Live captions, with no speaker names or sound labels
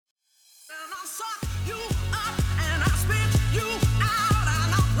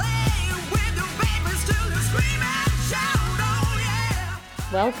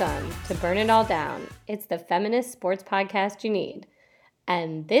Welcome to Burn It All Down. It's the feminist sports podcast you need.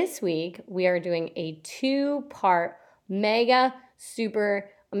 And this week, we are doing a two-part, mega, super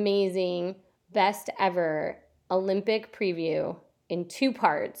amazing, best ever Olympic preview in two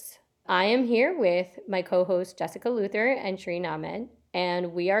parts. I am here with my co-host Jessica Luther and Shireen Ahmed,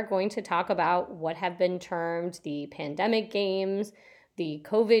 and we are going to talk about what have been termed the pandemic games, the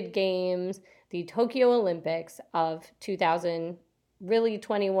COVID games, the Tokyo Olympics of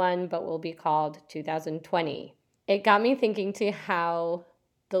 2021, but will be called 2020. It got me thinking to how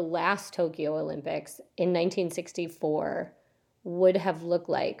the last Tokyo Olympics in 1964 would have looked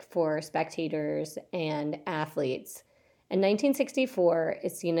like for spectators and athletes. And 1964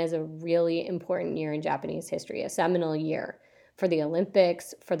 is seen as a really important year in Japanese history, a seminal year for the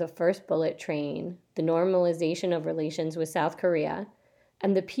Olympics, for the first bullet train, the normalization of relations with South Korea,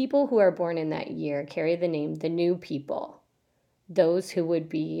 and the people who are born in that year carry the name the New People, those who would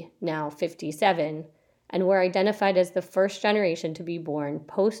be now 57 and were identified as the first generation to be born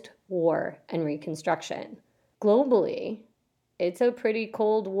post-war and Reconstruction. Globally, it's a pretty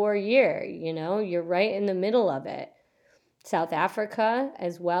Cold War year, you're right in the middle of it. South Africa,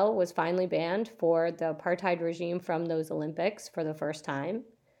 as well, was finally banned for the apartheid regime from those Olympics for the first time.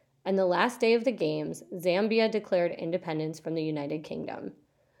 And the last day of the Games, Zambia declared independence from the United Kingdom.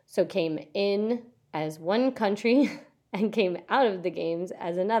 So came in as one country and came out of the Games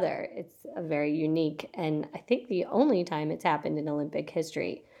as another. It's a very unique and I think the only time it's happened in Olympic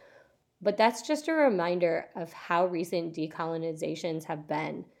history. But that's just a reminder of how recent decolonizations have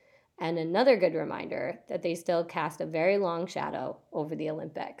been, and another good reminder that they still cast a very long shadow over the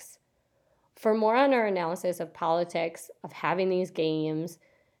Olympics. For more on our analysis of politics, of having these games,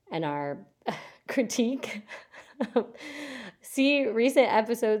 and our critique, see recent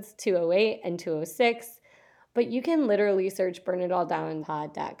episodes 208 and 206. But you can literally search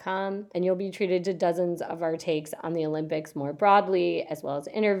burnitalldownpod.com and you'll be treated to dozens of our takes on the Olympics more broadly, as well as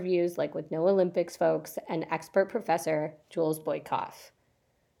interviews like with No Olympics folks and expert professor Jules Boykoff.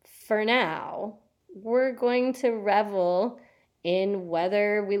 For now, we're going to revel in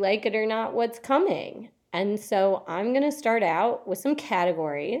whether we like it or not what's coming. And so I'm going to start out with some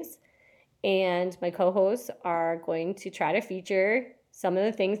categories, and my co-hosts are going to try to feature some of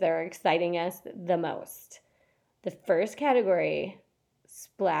the things that are exciting us the most. The first category,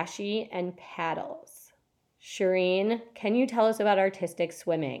 splashy and paddles. Shireen, can you tell us about artistic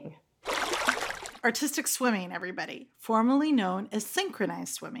swimming? Artistic swimming, everybody, formerly known as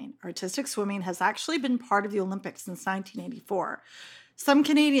synchronized swimming. Artistic swimming has actually been part of the Olympics since 1984. Some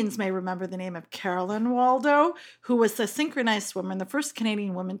Canadians may remember the name of Carolyn Waldo, who was a synchronized swimmer and the first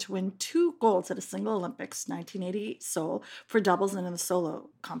Canadian woman to win 2 golds at a single Olympics, 1988 Seoul, for doubles and in the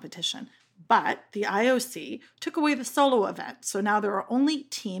solo competition. But the IOC took away the solo event, so now there are only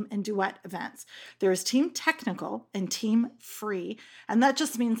team and duet events. There is team technical and team free, and that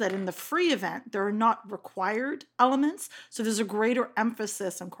just means that in the free event, there are not required elements, so there's a greater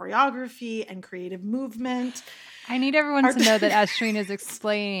emphasis on choreography and creative movement. I need everyone to know that as Shireen is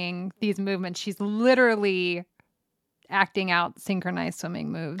explaining these movements, she's literally acting out synchronized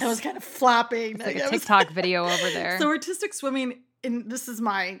swimming moves. I was kind of flapping. It's like a TikTok video over there. So artistic swimming, this is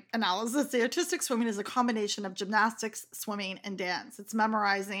my analysis, the artistic swimming is a combination of gymnastics, swimming, and dance. It's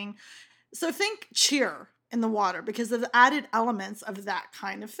memorizing. So think cheer in the water because of the added elements of that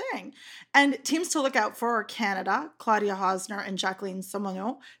kind of thing. And teams to look out for are Canada, Claudia Hosner and Jacqueline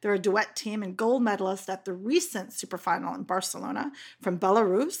Somonot. They're a duet team and gold medalist at the recent superfinal in Barcelona. From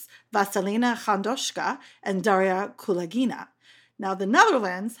Belarus, Vasilina Khandoshka and Daria Kulagina. Now, the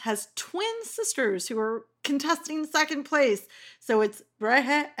Netherlands has twin sisters who are contesting second place. So it's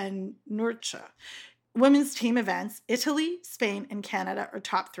Brehe and Nurtje. Women's team events, Italy, Spain, and Canada are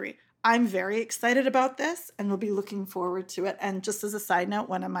top 3. I'm very excited about this and we'll be looking forward to it. And just as a side note,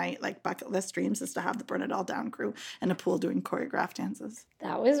 one of my bucket list dreams is to have the Burn It All Down crew in a pool doing choreographed dances.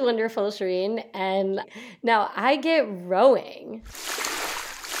 That was wonderful, Shireen. And now I get rowing.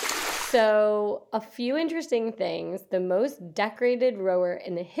 So a few interesting things. The most decorated rower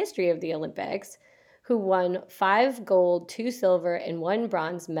in the history of the Olympics, who won 5 gold, 2 silver, and 1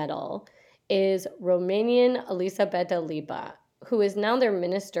 bronze medal, is Romanian Elisabeta Lipa, who is now their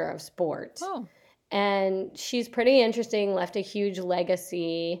Minister of Sport. Oh. And she's pretty interesting, left a huge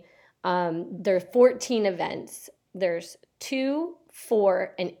legacy. There are 14 events. There's 2,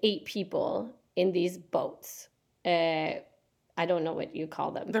 4, and 8 people in these boats. I I don't know what you call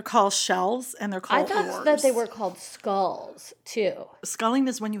them. They're called shells, and they're I called thought oars. that they were called sculls too. Sculling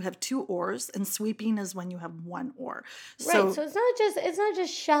is when you have 2 oars, and sweeping is when you have 1 oar. Right. So it's not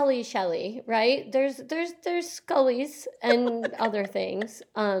just shelly, right? There's scullies and other things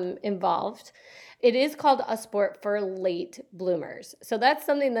involved. It is called a sport for late bloomers. So that's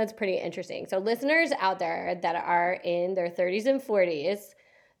something that's pretty interesting. So listeners out there that are in their 30s and 40s,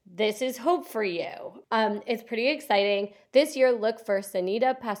 this is hope for you. It's pretty exciting. This year, look for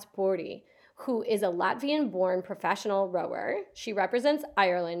Sanita Pasporti, who is a Latvian-born professional rower. She represents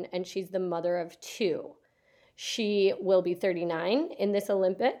Ireland, and she's the mother of 2. She will be 39 in this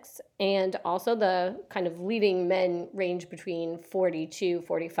Olympics, and also the kind of leading men range between 40 to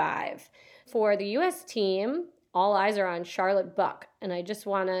 45. For the U.S. team, all eyes are on Charlotte Buck, and I just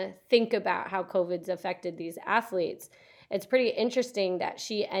want to think about how COVID's affected these athletes. It's pretty interesting that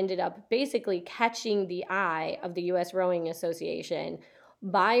she ended up basically catching the eye of the U.S. Rowing Association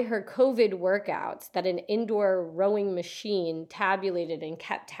by her COVID workouts that an indoor rowing machine tabulated and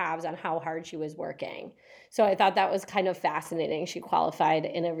kept tabs on how hard she was working. So I thought that was kind of fascinating. She qualified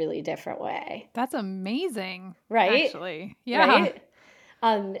in a really different way. That's amazing. Right? Actually. Yeah. Right?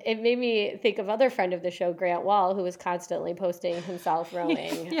 It made me think of other friend of the show, Grant Wall, who was constantly posting himself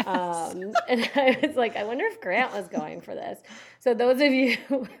rowing. Yes. And I was like, I wonder if Grant was going for this. So those of you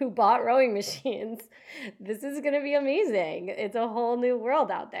who bought rowing machines, this is going to be amazing. It's a whole new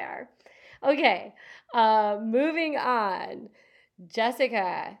world out there. Okay, moving on.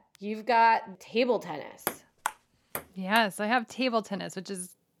 Jessica, you've got table tennis. Yes, I have table tennis, which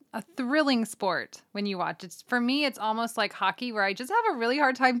is a thrilling sport when you watch it. For me, it's almost like hockey, where I just have a really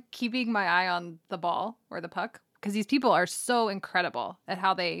hard time keeping my eye on the ball or the puck, because these people are so incredible at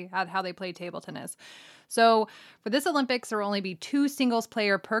how they play table tennis. So for this Olympics, there will only be 2 singles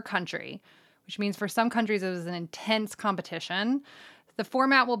player per country, which means for some countries it was an intense competition. The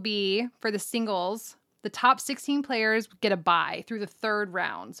format will be, for the singles, the top 16 players get a bye through the 3rd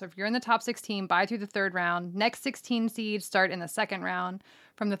round. So if you're in the top 16, bye through the 3rd round. Next 16 seeds start in the 2nd round.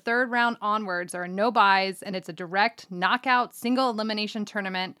 From the 3rd round onwards, there are no byes, and it's a direct knockout single elimination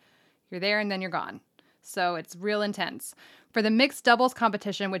tournament. You're there and then you're gone. So it's real intense. For the mixed doubles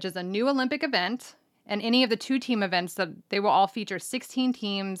competition, which is a new Olympic event, and any of the 2-team events, that they will all feature 16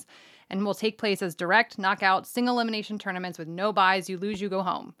 teams and will take place as direct knockout single elimination tournaments with no byes. You lose, you go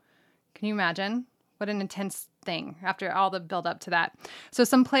home. Can you imagine? What an intense thing after all the build up to that. So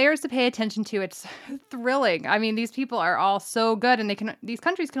some players to pay attention to. It's thrilling. I mean, these people are all so good, and these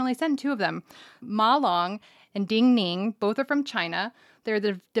countries can only send 2 of them. Ma Long and Ding Ning, both are from China. They're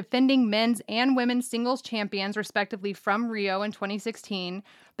the defending men's and women's singles champions, respectively, from Rio in 2016.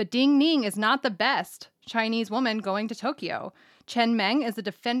 But Ding Ning is not the best Chinese woman going to Tokyo. Chen Meng is the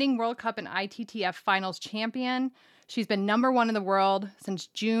defending World Cup and ITTF finals champion. She's been number 1 in the world since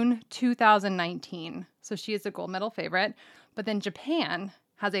June 2019. So she is a gold medal favorite. But then Japan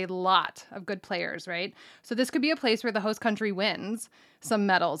has a lot of good players, right? So this could be a place where the host country wins some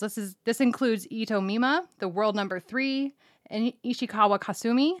medals. This includes Ito Mima, the world number 3, and Ishikawa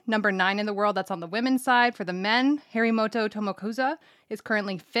Kasumi, number 9 in the world. That's on the women's side. For the men, Harimoto Tomokuza is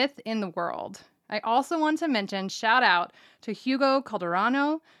currently 5th in the world. I also want to mention, shout out to Hugo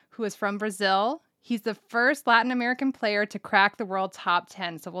Calderano, who is from Brazil. He's the first Latin American player to crack the world top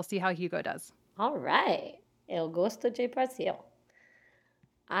 10. So we'll see how Hugo does. All right. El gosto de Brasil.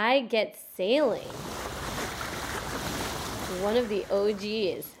 I get sailing. One of the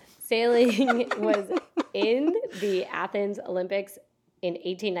OGs. Sailing was in the Athens Olympics in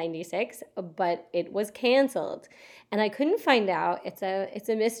 1896, but it was canceled. And I couldn't find out. It's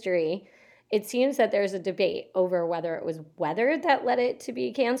a mystery. It seems that there's a debate over whether it was weather that led it to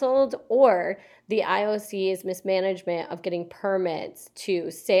be canceled or the IOC's mismanagement of getting permits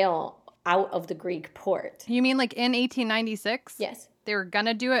to sail out of the Greek port. You mean like in 1896? Yes. They were going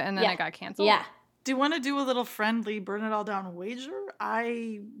to do it and then it got canceled? Yeah. Do you want to do a little friendly burn it all down wager?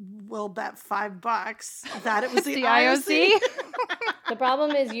 I will bet $5 that it was the IOC. The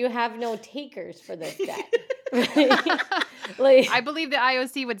problem is you have no takers for this bet. Like, I believe the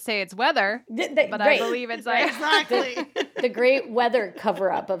IOC would say it's weather, but right. I believe it's Exactly. The great weather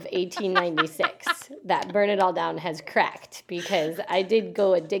cover-up of 1896 that Burn It All Down has cracked, because I did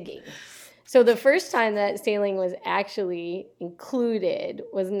go a digging. So the first time that sailing was actually included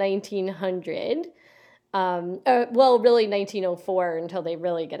was 1900. Really 1904 until they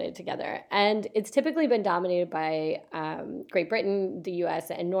really get it together. And it's typically been dominated by Great Britain, the US,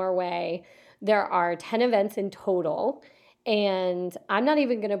 and Norway. There are 10 events in total. And I'm not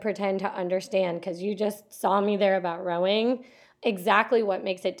even going to pretend to understand, because you just saw me there about rowing, exactly what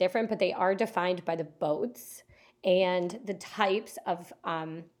makes it different, but they are defined by the boats. and the types of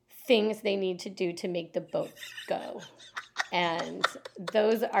things they need to do to make the boat go. And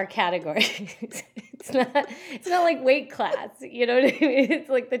those are categories. It's not like weight class, you know what I mean? It's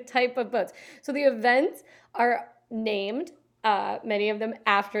like the type of boats. So the events are named, many of them,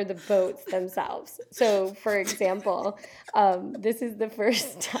 after the boats themselves. So, for example, this is the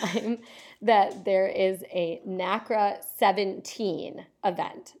first time that there is a NACRA 17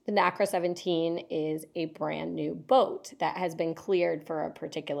 event. The NACRA 17 is a brand new boat that has been cleared for a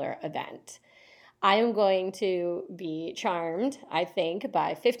particular event. I am going to be charmed, I think,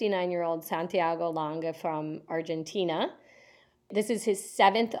 by 59-year-old Santiago Longa from Argentina. This is his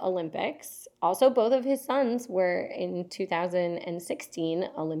 7th Olympics. Also, both of his sons were in 2016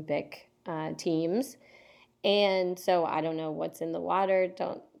 Olympic teams. And so I don't know what's in the water.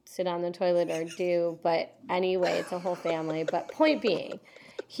 Don't sit on the toilet or do. But anyway, it's a whole family. But point being,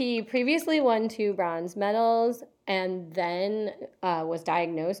 he previously won 2 bronze medals and then was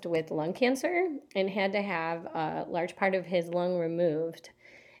diagnosed with lung cancer and had to have a large part of his lung removed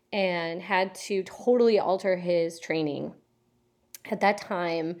and had to totally alter his training. At that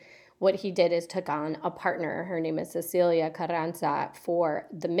time, what he did is took on a partner. Her name is Cecilia Carranza for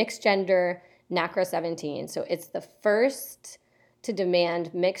the mixed gender NACRA 17. So it's the first to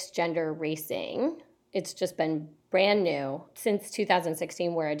demand mixed gender racing. It's just been brand new. Since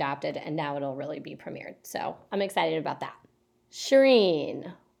 2016, we're adopted, and now it'll really be premiered. So I'm excited about that.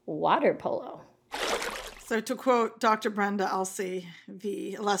 Shireen, water polo. So to quote Dr. Brenda Elsey,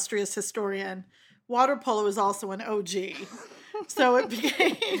 the illustrious historian, water polo is also an OG. So it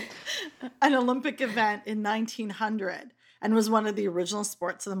became an Olympic event in 1900 and was one of the original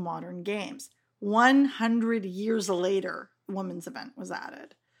sports of the modern games. 100 years later, the women's event was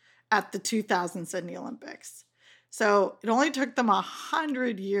added at the 2000 Sydney Olympics. So it only took them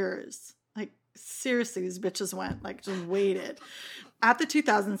 100 years. Like, seriously, these bitches went, like, just waited. At the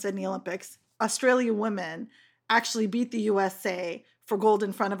 2000 Sydney Olympics, Australia women actually beat the USA for gold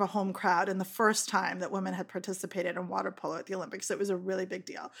in front of a home crowd, and the first time that women had participated in water polo at the Olympics. So it was a really big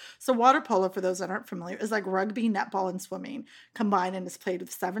deal. So water polo, for those that aren't familiar, is like rugby, netball, and swimming combined, and is played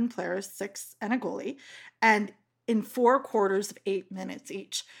with 7 players, 6 and a goalie, and in 4 quarters of 8 minutes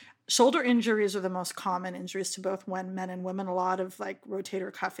each. Shoulder injuries are the most common injuries to both men and women, a lot of like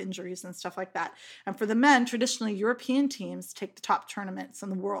rotator cuff injuries and stuff like that. And for the men, traditionally European teams take the top tournaments in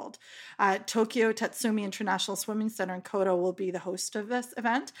the world. Tokyo Tatsumi International Swimming Center in Koto will be the host of this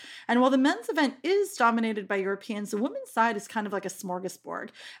event. And while the men's event is dominated by Europeans, the women's side is kind of like a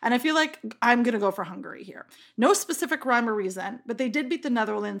smorgasbord. And I feel like I'm going to go for Hungary here. No specific rhyme or reason, but they did beat the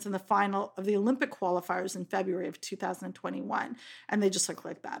Netherlands in the final of the Olympic qualifiers in February of 2021. And they just look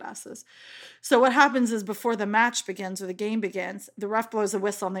like badass. So what happens is before the match begins or the game begins, the ref blows a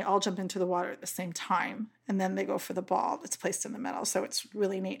whistle and they all jump into the water at the same time. And then they go for the ball that's placed in the middle. So it's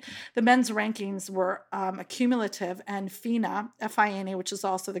really neat. The men's rankings were accumulative, and FINA, F-I-N-A, which is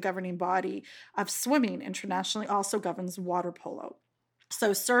also the governing body of swimming internationally, also governs water polo.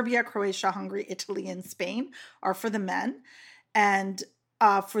 So Serbia, Croatia, Hungary, Italy, and Spain are for the men. And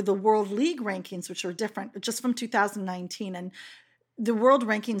for the World League rankings, which are different, just from 2019, and the world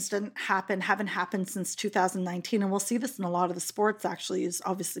rankings haven't happened since 2019, and we'll see this in a lot of the sports, actually, is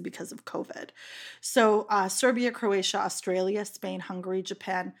obviously because of COVID. So Serbia, Croatia, Australia, Spain, Hungary,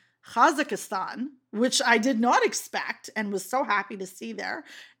 Japan, Kazakhstan, which I did not expect and was so happy to see there,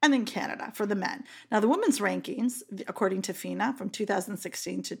 and then Canada for the men. Now, the women's rankings, according to FINA, from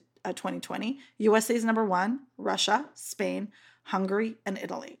 2016 to 2020, USA is number 1, Russia, Spain, Hungary, and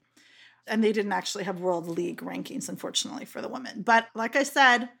Italy. And they didn't actually have World League rankings, unfortunately, for the women. But like I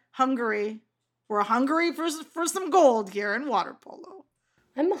said, Hungary, we're hungry for some gold here in water polo.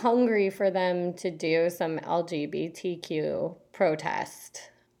 I'm hungry for them to do some LGBTQ protest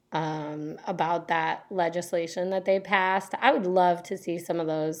about that legislation that they passed. I would love to see some of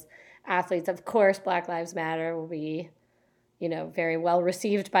those athletes. Of course, Black Lives Matter will be, very well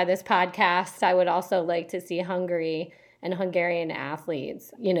received by this podcast. I would also like to see Hungary and Hungarian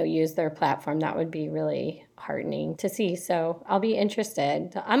athletes, use their platform. That would be really heartening to see. So I'll be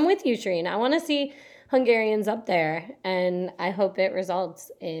interested. I'm with you, Shireen. I want to see Hungarians up there, and I hope it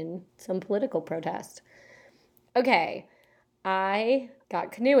results in some political protest. Okay, I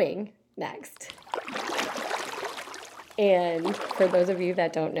got canoeing next. And for those of you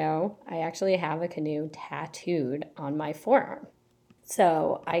that don't know, I actually have a canoe tattooed on my forearm.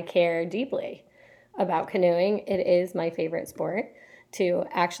 So I care deeply about canoeing. It is my favorite sport to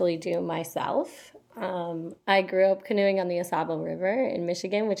actually do myself. I grew up canoeing on the Asaba River in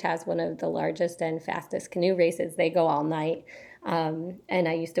Michigan, which has one of the largest and fastest canoe races. They go all night. And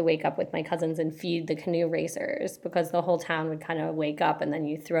I used to wake up with my cousins and feed the canoe racers because the whole town would kind of wake up and then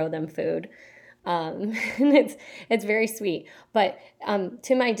you throw them food. And it's very sweet. But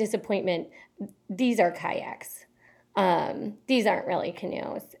to my disappointment, these are kayaks. These aren't really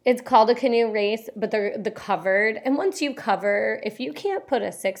canoes. It's called a canoe race, but they're the covered. And once you cover, if you can't put a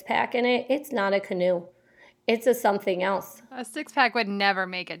 6-pack in it, it's not a canoe. It's a something else. A 6-pack would never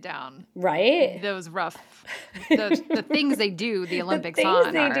make it down. Right? Those rough, the things they do, the Olympics the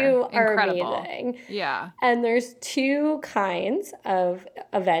on things they do are incredible. amazing. Yeah. And there's 2 kinds of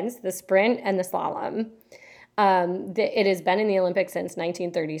events, the sprint and the slalom. It has been in the Olympics since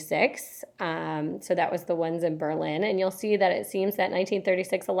 1936. So that was the ones in Berlin. And you'll see that it seems that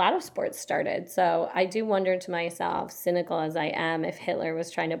 1936, a lot of sports started. So I do wonder to myself, cynical as I am, if Hitler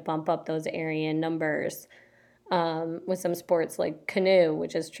was trying to bump up those Aryan numbers with some sports like canoe,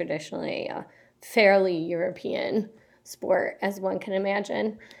 which is traditionally a fairly European sport, as one can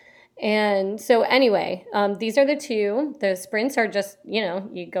imagine. And so anyway, these are the 2. The sprints are just,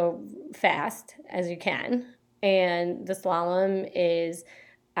 you go fast as you can. And the slalom is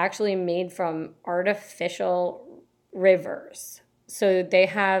actually made from artificial rivers. So they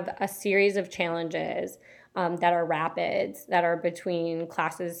have a series of challenges that are rapids that are between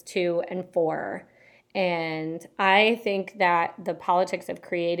classes 2 and 4. And I think that the politics of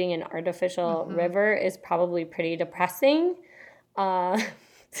creating an artificial river is probably pretty depressing.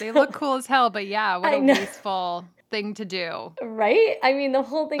 They look cool as hell, but yeah, what a wasteful thing to do. Right? I mean, the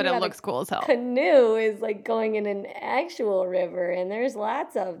whole thing but about it looks cool as hell. Canoe is like going in an actual river, and there's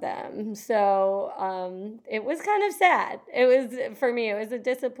lots of them. So it was kind of sad. For me, it was a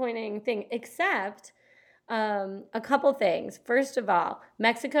disappointing thing, except a couple things. First of all,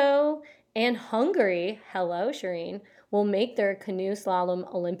 Mexico and Hungary, hello, Shireen, will make their canoe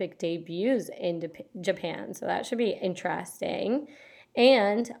slalom Olympic debuts in Japan. So that should be interesting.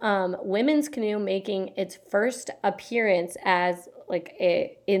 And women's canoe making its first appearance as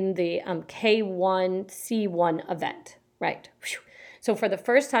in the K1C1 event. Right. So for the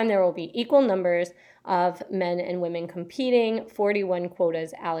first time, there will be equal numbers of men and women competing, 41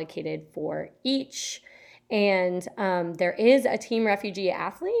 quotas allocated for each. And there is a team refugee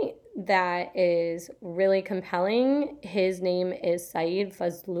athlete that is really compelling. His name is Saeed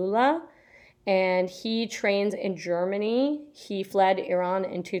Fazlullah, and he trains in Germany. He fled Iran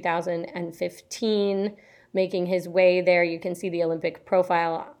in 2015, making his way there. You can see the Olympic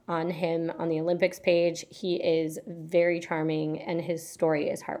profile on him on the Olympics page. He is very charming, and his story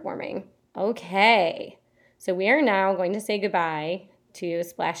is heartwarming. Okay, so we are now going to say goodbye to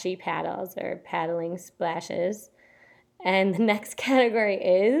splashy paddles or paddling splashes. And the next category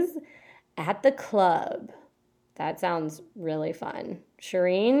is at the club. That sounds really fun.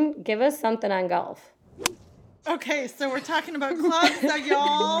 Shireen, give us something on golf. Okay, so we're talking about clubs now,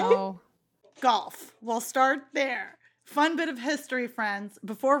 y'all. No. Golf. We'll start there. Fun bit of history, friends.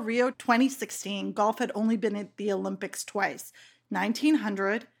 Before Rio 2016, golf had only been at the Olympics twice,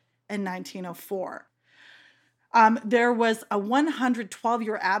 1900 and 1904. There was a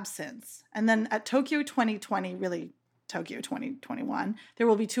 112-year absence. And then at Tokyo 2020, really Tokyo 2021, there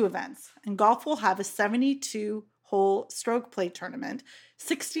will be 2 events. And golf will have a 72-hole stroke play tournament,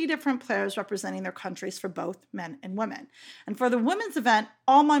 60 different players representing their countries for both men and women. And for the women's event,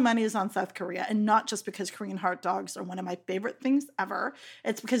 all my money is on South Korea, and not just because Korean hot dogs are one of my favorite things ever.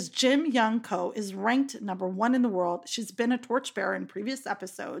 It's because Jim Young Ko is ranked number 1 in the world. She's been a torchbearer in previous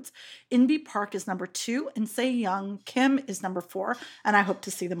episodes. Inbee Park is number 2, and Se Young Kim is number 4, and I hope to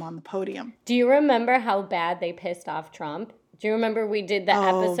see them on the podium. Do you remember how bad they pissed off Trump? Do you remember we did the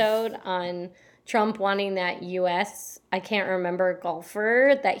episode on Trump wanting that U.S., I can't remember,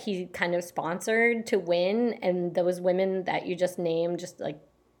 golfer that he kind of sponsored to win, and those women that you just named just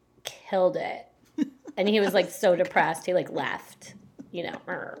killed it. And he was so depressed, he left,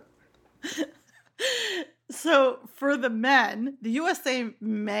 So for the men, the USA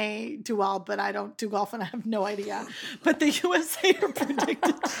may do well, but I don't do golf and I have no idea. But the USA are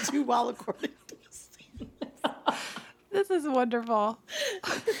predicted to do well according to this. This is wonderful.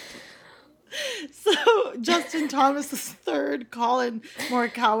 So Justin Thomas is 3rd, Colin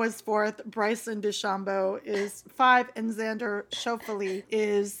Morikawa is 4th, Bryson DeChambeau is 5, and Xander Schauffele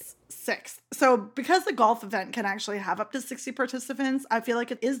is 6th. So because the golf event can actually have up to 60 participants, I feel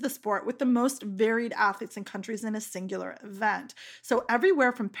like it is the sport with the most varied athletes and countries in a singular event. So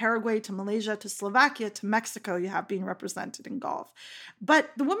everywhere from Paraguay to Malaysia to Slovakia to Mexico, you have being represented in golf.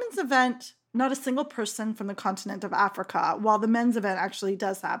 But the women's event not a single person from the continent of Africa, while the men's event actually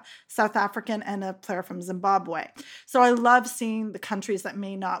does have South African and a player from Zimbabwe. So I love seeing the countries that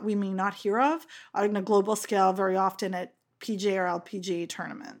we may not hear of on a global scale very often at PGA or LPGA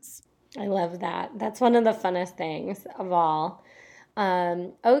tournaments. I love that. That's one of the funnest things of all.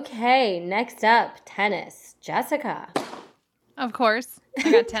 Okay, next up, tennis. Jessica. Of course,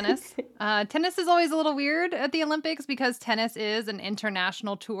 I got tennis. Tennis is always a little weird at the Olympics because tennis is an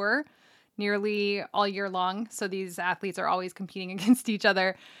international tour nearly all year long. So these athletes are always competing against each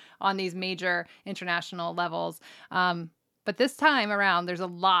other on these major international levels. But this time around, there's a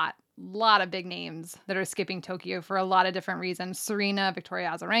lot of big names that are skipping Tokyo for a lot of different reasons. Serena,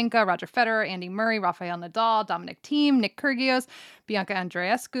 Victoria Azarenka, Roger Federer, Andy Murray, Rafael Nadal, Dominic Thiem, Nick Kyrgios, Bianca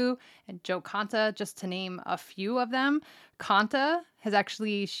Andreescu, and Jo Konta, just to name a few of them. Konta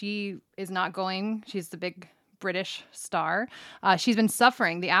she is not going. She's the big British star. She's been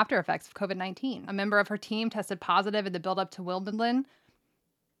suffering the after effects of COVID-19. A member of her team tested positive in the build-up to Wimbledon,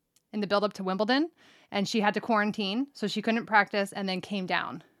 and she had to quarantine, so she couldn't practice and then came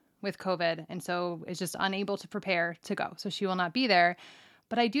down with COVID, and so is just unable to prepare to go. So she will not be there.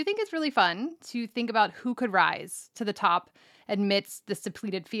 But I do think it's really fun to think about who could rise to the top amidst this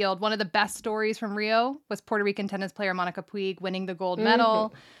depleted field. One of the best stories from Rio was Puerto Rican tennis player Monica Puig winning the gold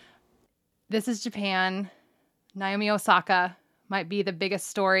medal. This is Japan. Naomi Osaka might be the biggest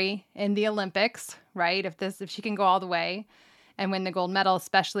story in the Olympics, right? If she can go all the way and win the gold medal,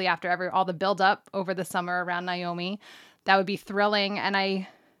 especially after all the build-up over the summer around Naomi, that would be thrilling. And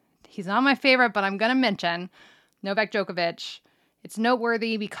he's not my favorite, but I'm going to mention Novak Djokovic. It's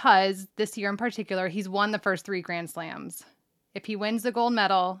noteworthy because this year in particular, he's won the first 3 Grand Slams. If he wins the gold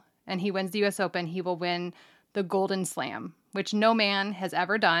medal and he wins the U.S. Open, he will win the Golden Slam, which no man has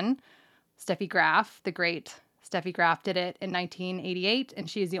ever done. Steffi Graf, the great Steffi Graf, did it in 1988, and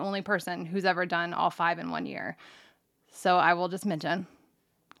she is the only person who's ever done all 5 in one year. So I will just mention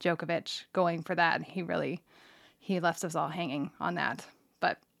Djokovic going for that. He left us all hanging on that.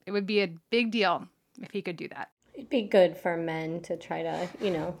 But it would be a big deal if he could do that. It'd be good for men to try to,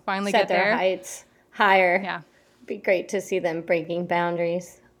 finally set get their there. heights higher. Yeah. It'd be great to see them breaking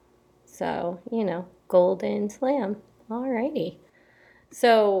boundaries. So, Golden Slam. Alrighty.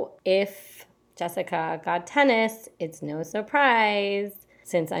 So if Jessica got tennis, it's no surprise,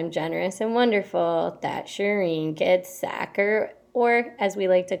 since I'm generous and wonderful, that Shireen gets soccer, or as we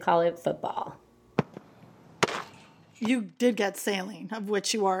like to call it, football. You did get sailing, of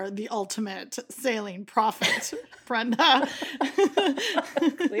which you are the ultimate sailing prophet, Brenda.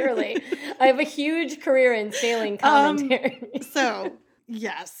 Clearly. I have a huge career in sailing commentary. So,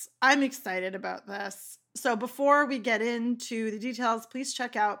 yes, I'm excited about this. So before we get into the details, please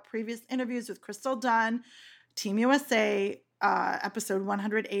check out previous interviews with Crystal Dunn, Team USA, episode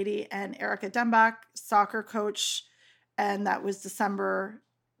 180, and Erica Dembach, soccer coach, and that was December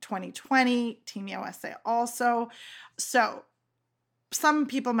 2020, Team USA also. So some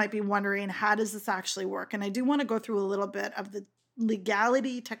people might be wondering, how does this actually work? And I do want to go through a little bit of the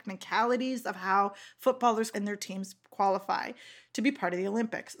technicalities of how footballers and their teams qualify to be part of the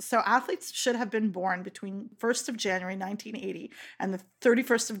Olympics. So athletes should have been born between 1st of January 1980 and the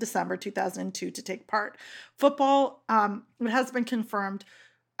 31st of December 2002 to take part. Football, it has been confirmed,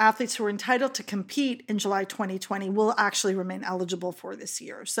 athletes who are entitled to compete in July 2020 will actually remain eligible for this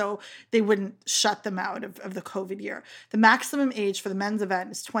year. So they wouldn't shut them out of the COVID year. The maximum age for the men's event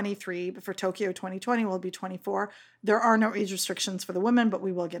is 23, but for Tokyo 2020 will be 24. There are no age restrictions for the women, but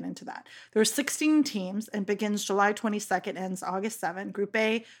we will get into that. There are 16 teams and begins July 22nd, ends August 7. Group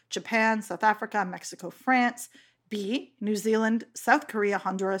A, Japan, South Africa, Mexico, France. B, New Zealand, South Korea,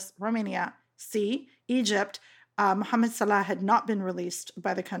 Honduras, Romania. C, Egypt. Mohamed Salah had not been released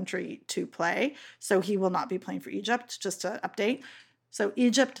by the country to play, so he will not be playing for Egypt, just to update. So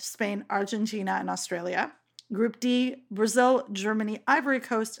Egypt, Spain, Argentina, and Australia. Group D, Brazil, Germany, Ivory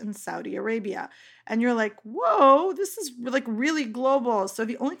Coast, and Saudi Arabia. And you're like, whoa, this is like really global. So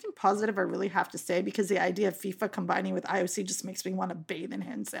the only thing positive I really have to say, because the idea of FIFA combining with IOC just makes me want to bathe in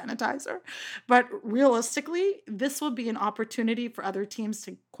hand sanitizer. But realistically, this will be an opportunity for other teams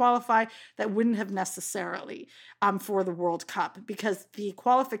to qualify that wouldn't have necessarily for the World Cup, because the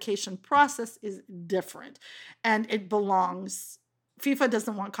qualification process is different and it belongs. FIFA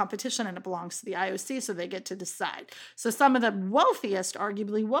doesn't want competition and it belongs to the IOC, so they get to decide. So some of the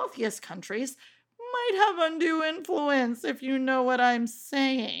arguably wealthiest countries might have undue influence, if you know what I'm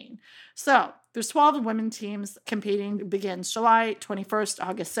saying. So there's 12 women teams competing. It begins July 21st,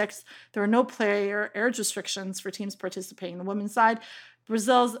 August 6th. There are no player age restrictions for teams participating on the women's side.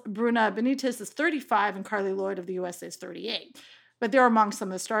 Brazil's Bruna Benitez is 35 and Carly Lloyd of the USA is 38. but they're among some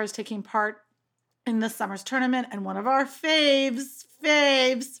of the stars taking part in this summer's tournament. And one of our faves,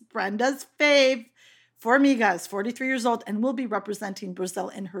 Brenda's fave, Formiga is 43 years old and will be representing Brazil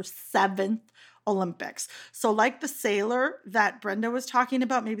in her 7th Olympics. So like the sailor that Brenda was talking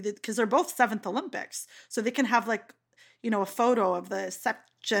about, maybe because they're both 7th Olympics. So they can have like, a photo of the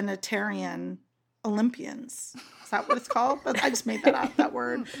septuagenarian Olympians. Is that what it's called? But I just made that up, that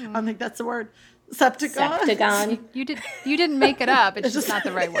word. I don't think that's the word. Septagon. You didn't make it up. It's just not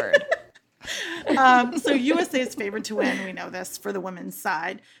the right word. So USA is favored to win. We know this for the women's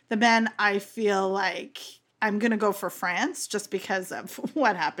side. The men, I feel like I'm going to go for France just because of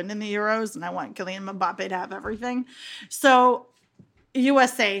what happened in the Euros, and I want Kylian Mbappe to have everything. So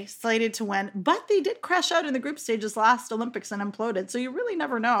USA slated to win, but they did crash out in the group stages last Olympics and imploded. So you really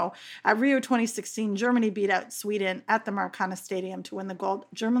never know. At Rio 2016, Germany beat out Sweden at the Maracana Stadium to win the gold.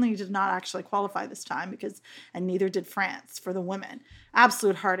 Germany did not actually qualify this time and neither did France for the women.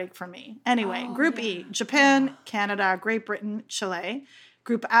 Absolute heartache for me. Anyway, Group E, Japan, Canada, Great Britain, Chile.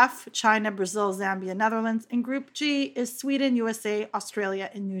 Group F, China, Brazil, Zambia, Netherlands. And Group G is Sweden, USA, Australia,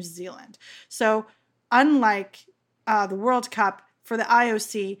 and New Zealand. So unlike the World Cup, for the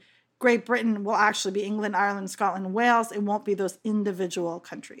IOC, Great Britain will actually be England, Ireland, Scotland, and Wales. It won't be those individual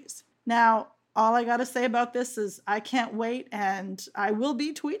countries. Now, all I got to say about this is I can't wait, and I will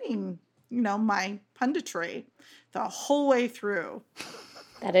be tweeting, my punditry the whole way through.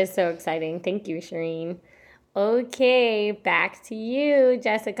 That is so exciting. Thank you, Shireen. Okay, back to you,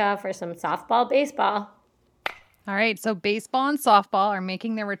 Jessica, for some softball, baseball. All right, so baseball and softball are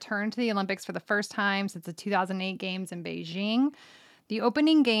making their return to the Olympics for the first time since the 2008 games in Beijing. The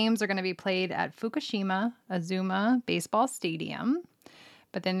opening games are going to be played at Fukushima Azuma Baseball Stadium,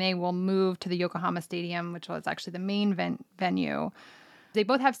 but then they will move to the Yokohama Stadium, which was actually the main venue. They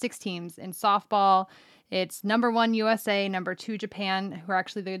both have 6 teams. In softball, it's number 1 USA, number 2 Japan, who are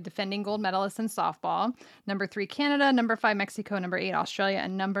actually the defending gold medalists in softball, number 3 Canada, number 5 Mexico, number 8 Australia,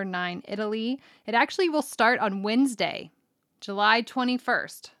 and number 9 Italy. It actually will start on Wednesday, July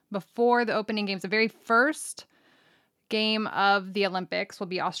 21st, before the opening games. The very first game of the Olympics will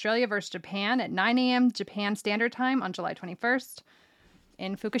be Australia versus Japan at 9 a.m. Japan Standard Time on July 21st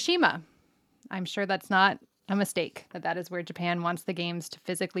in Fukushima. I'm sure that's not a mistake, that is where Japan wants the games to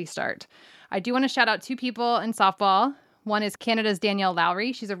physically start. I do want to shout out 2 people in softball. One is Canada's Danielle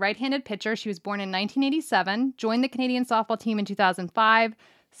Lowry. She's a right-handed pitcher. She was born in 1987, joined the Canadian softball team in 2005,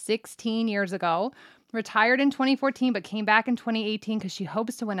 16 years ago, retired in 2014, but came back in 2018 because she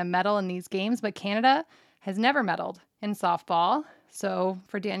hopes to win a medal in these games. But Canada has never medaled in softball. So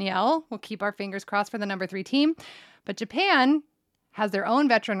for Danielle, we'll keep our fingers crossed for the number 3 team. But Japan has their own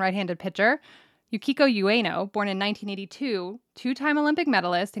veteran right-handed pitcher, Yukiko Ueno, born in 1982, 2-time Olympic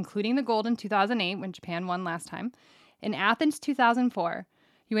medalist, including the gold in 2008 when Japan won last time. In Athens 2004,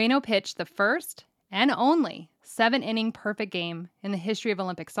 Ueno pitched the first and only 7-inning perfect game in the history of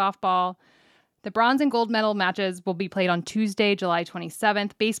Olympic softball. The bronze and gold medal matches will be played on Tuesday, July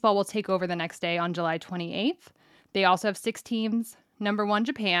 27th. Baseball will take over the next day on July 28th. They also have 6 teams. Number 1,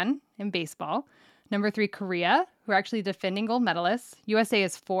 Japan in baseball. Number 3, Korea, who are actually defending gold medalists. USA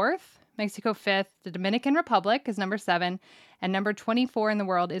is 4th. Mexico 5th. The Dominican Republic is number 7. And number 24 in the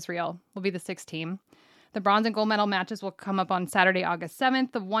world, Israel, will be the 6th team. The bronze and gold medal matches will come up on Saturday, August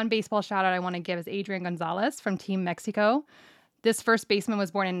 7th. The one baseball shout out I want to give is Adrian Gonzalez from Team Mexico. This first baseman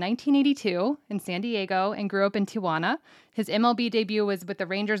was born in 1982 in San Diego and grew up in Tijuana. His MLB debut was with the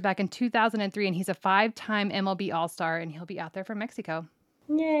Rangers back in 2003, and he's a 5-time MLB All-Star, and he'll be out there for Mexico.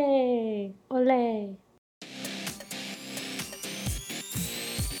 Yay! Ole!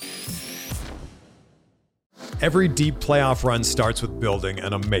 Every deep playoff run starts with building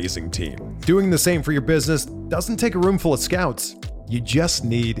an amazing team. Doing the same for your business doesn't take a room full of scouts. You just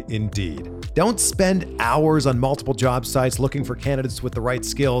need Indeed. Don't spend hours on multiple job sites looking for candidates with the right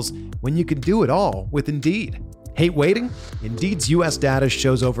skills when you can do it all with Indeed. Hate waiting? Indeed's US data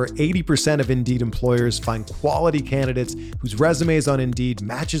shows over 80% of Indeed employers find quality candidates whose resumes on Indeed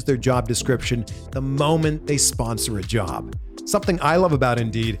matches their job description the moment they sponsor a job. Something I love about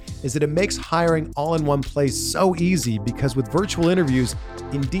Indeed is that it makes hiring all in one place so easy because with virtual interviews,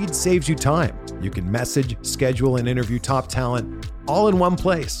 Indeed saves you time. You can message, schedule, and interview top talent all in one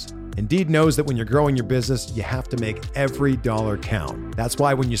place. Indeed knows that when you're growing your business, you have to make every dollar count. That's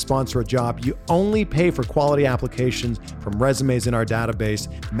why when you sponsor a job, you only pay for quality applications from resumes in our database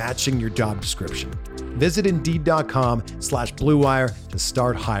matching your job description. Visit Indeed.com/Blue Wire to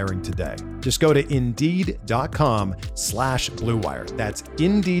start hiring today. Just go to Indeed.com/Blue Wire. That's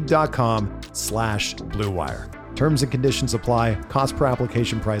Indeed.com/Blue Wire. Terms and conditions apply. Cost per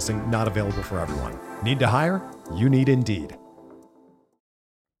application pricing not available for everyone. Need to hire? You need Indeed.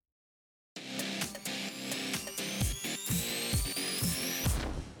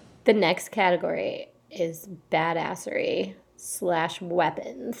 The next category is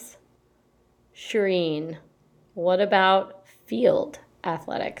badassery/weapons. Shireen, what about field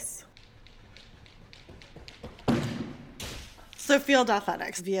athletics? So field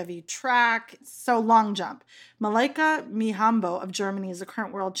athletics, VFV track, so long jump. Malaika Mihambo of Germany is the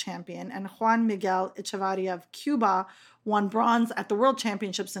current world champion, and Juan Miguel Echevarria of Cuba won bronze at the World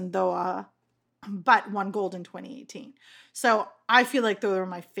Championships in Doha, but won gold in 2018. So I feel like those are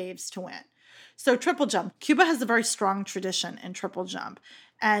my faves to win. So triple jump. Cuba has a very strong tradition in triple jump.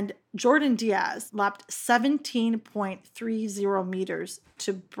 And Jordan Diaz lapped 17.30 meters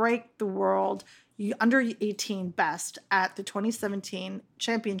to break the world under 18 best at the 2017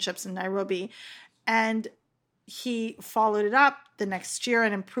 championships in Nairobi. And he followed it up the next year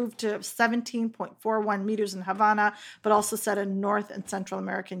and improved to 17.41 meters in Havana, but also set a North and Central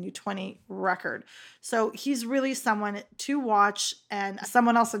American U20 record. So he's really someone to watch. And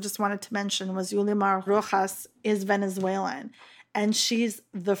someone else I just wanted to mention was Yulimar Rojas, is Venezuelan. And she's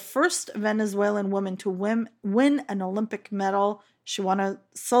the first Venezuelan woman to win an Olympic medal. She won a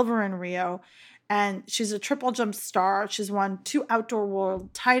silver in Rio. And she's a triple jump star. She's won 2 outdoor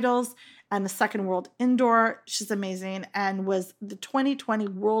world titles and a second world indoor. She's amazing and was the 2020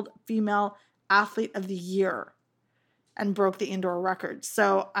 World Female Athlete of the Year and broke the indoor record.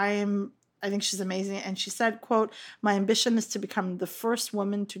 So I think she's amazing. And she said, quote, "My ambition is to become the first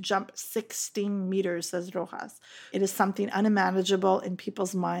woman to jump 16 meters, says Rojas. It is something unimaginable in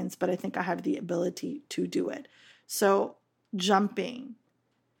people's minds, but I think I have the ability to do it." So jumping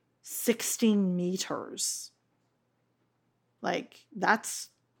 16 meters, like that's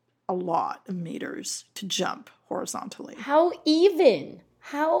a lot of meters to jump horizontally. How even?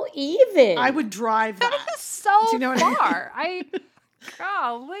 I would drive that. That is so Do you know what far.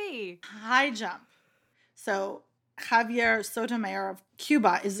 Golly. High jump. So Javier Sotomayor of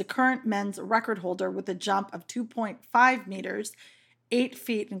Cuba is the current men's record holder with a jump of 2.5 meters, 8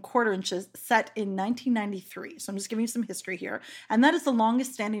 feet and quarter inches, set in 1993. So I'm just giving you some history here. And that is the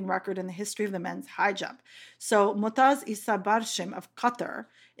longest standing record in the history of the men's high jump. So Motaz Issa Barshim of Qatar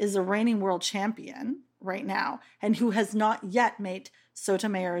is a reigning world champion right now, and who has not yet made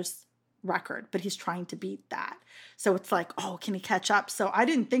Sotomayor's record, but he's trying to beat that. So it's like, oh, can he catch up? So I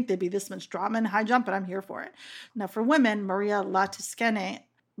didn't think there'd be this much drama in high jump, but I'm here for it. Now for women, Maria Latiskene,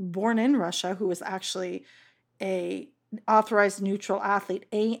 born in Russia, who is actually a authorized neutral athlete,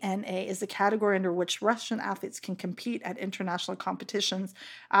 ANA, is a category under which Russian athletes can compete at international competitions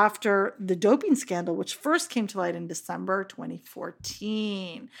after the doping scandal, which first came to light in December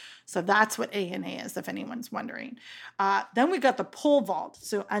 2014. So that's what ANA is, if anyone's wondering. Then we got the pole vault.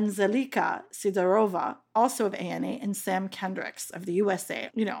 So Anzelika Sidorova, also of ANA, and Sam Kendricks of the USA.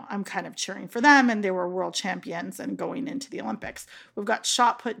 You know, I'm kind of cheering for them, and they were world champions and going into the Olympics. We've got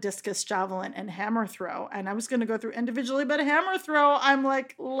shot put, discus, javelin, and hammer throw. And I was going to go through individually, but hammer throw, I'm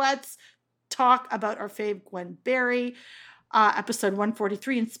like, let's talk about our fave Gwen Berry. Episode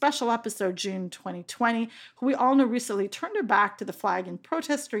 143 and special episode June 2020, who we all know recently turned her back to the flag in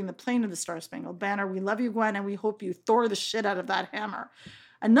protest during the playing of the Star-Spangled Banner. We love you, Gwen, and we hope you Thor the shit out of that hammer.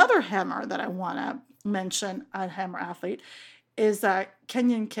 Another hammer that I want to mention, a hammer athlete, is a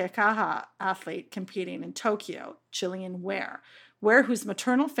Kenyan Kekaha athlete competing in Tokyo, Jillian Ware, whose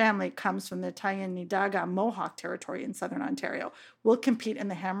maternal family comes from the Tyanidaga Mohawk territory in southern Ontario, will compete in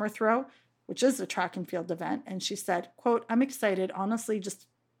the hammer throw, which is a track and field event. And she said, quote, "I'm excited, honestly, just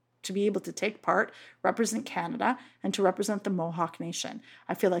to be able to take part, represent Canada, and to represent the Mohawk Nation.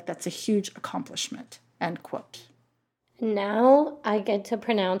 I feel like that's a huge accomplishment," end quote. Now I get to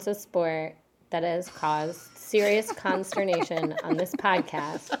pronounce a sport that has caused serious consternation on this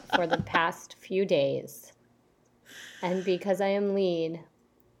podcast for the past few days. And because I am lead,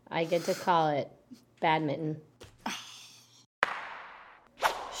 I get to call it badminton.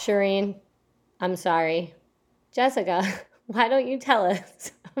 Shireen, I'm sorry. Jessica, why don't you tell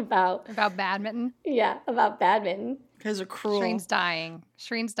us about badminton? Yeah, about badminton. You guys are cruel. Shireen's dying.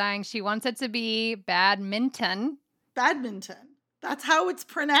 She wants it to be badminton. Badminton. That's how it's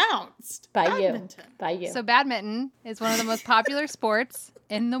pronounced. By you. So badminton is one of the most popular sports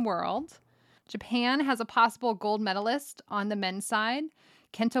in the world. Japan has a possible gold medalist on the men's side,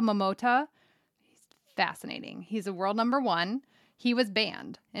 Kento Momota. He's fascinating. He's a world number 1. He was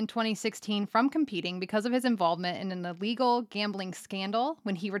banned in 2016 from competing because of his involvement in an illegal gambling scandal.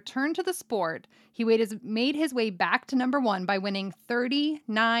 When he returned to the sport, he made his way back to number 1 by winning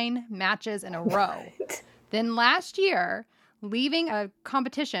 39 matches in a row. Then last year, leaving a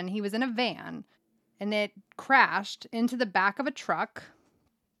competition, he was in a van, and it crashed into the back of a truck.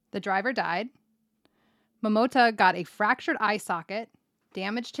 The driver died. Momota got a fractured eye socket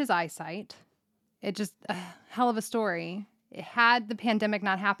damaged his eyesight. It just, a hell of a story. Had the pandemic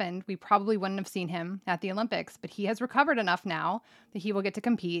not happened, we probably wouldn't have seen him at the Olympics, but he has recovered enough now that he will get to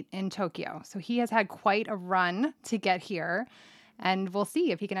compete in Tokyo. So he has had quite a run to get here, and we'll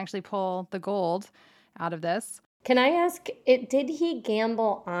see if he can actually pull the gold out of this. Can I ask, did he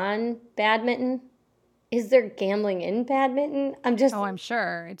gamble on badminton? Is there gambling in badminton? I'm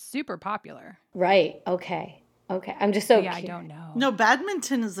sure. It's super popular. Right. Okay. I'm just so curious. I don't know. No,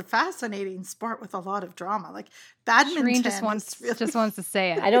 badminton is a fascinating sport with a lot of drama. Like badminton Shireen just wants to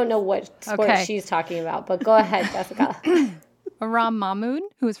say it. I don't know what sport she's talking about, but go ahead, Jessica. Aram Mahmoud,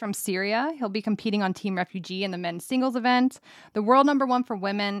 who is from Syria. He'll be competing on Team Refugee in the men's singles event. The world number 1 for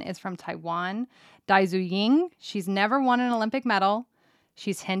women is from Taiwan, Dai Zuying. She's never won an Olympic medal.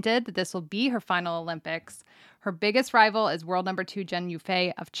 She's hinted that this will be her final Olympics. Her biggest rival is world number 2 Jen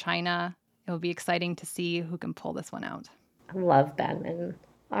Yufei of China. It will be exciting to see who can pull this one out. I love badminton.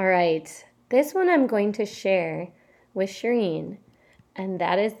 All right. This one I'm going to share with Shireen, and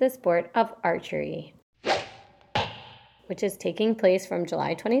that is the sport of archery, which is taking place from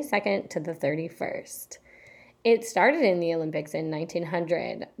July 22nd to the 31st. It started in the Olympics in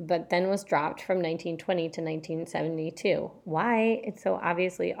 1900, but then was dropped from 1920 to 1972. Why? It's so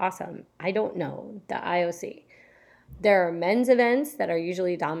obviously awesome. I don't know. The IOC. There are men's events that are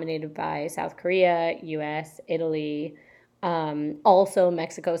usually dominated by South Korea, US, Italy. Also,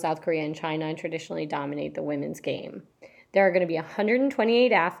 Mexico, South Korea, and China traditionally dominate the women's game. There are going to be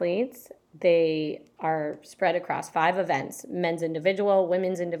 128 athletes. They are spread across 5 events: men's individual,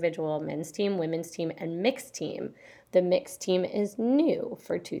 women's individual, men's team, women's team, and mixed team. The mixed team is new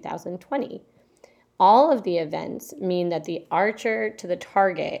for 2020. All of the events mean that the archer to the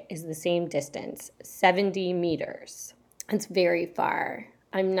target is the same distance, 70 meters. It's very far.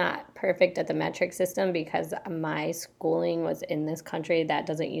 I'm not perfect at the metric system because my schooling was in this country that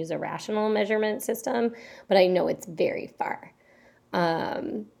doesn't use a rational measurement system, but I know it's very far.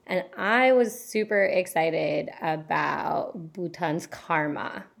 And I was super excited about Bhutan's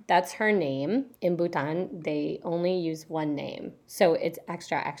Karma. That's her name. In Bhutan, they only use one name. So it's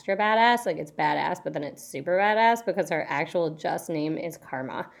extra badass. Like, it's badass, but then it's super badass because her actual just name is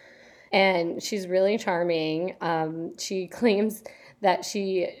Karma. And she's really charming. She claims that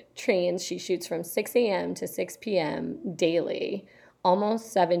she shoots from 6 a.m. to 6 p.m. daily,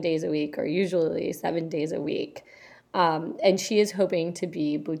 almost 7 days a week, or usually 7 days a week. And she is hoping to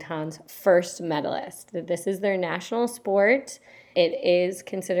be Bhutan's first medalist. This is their national sport. It is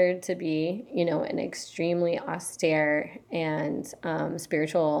considered to be, an extremely austere and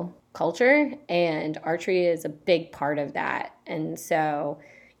spiritual culture, and archery is a big part of that. And so,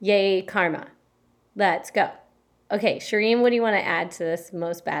 yay, Karma. Let's go. Okay, Shireen, what do you want to add to this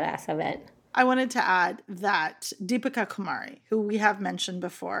most badass event? I wanted to add that Deepika Kumari, who we have mentioned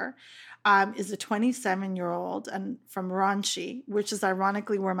before, is a 27-year-old and from Ranchi, which is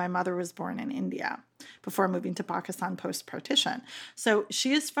ironically where my mother was born in India before moving to Pakistan post-partition. So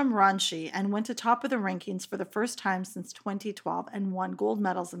she is from Ranchi and went to top of the rankings for the first time since 2012 and won gold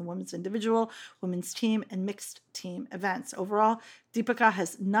medals in women's individual, women's team, and mixed team events. Overall, Deepika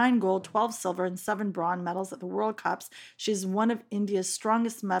has 9 gold, 12 silver, and 7 bronze medals at the World Cups. She's one of India's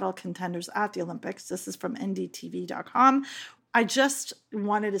strongest medal contenders at the Olympics. This is from ndtv.com. I just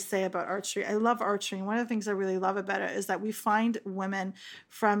wanted to say about archery. I love archery. And one of the things I really love about it is that we find women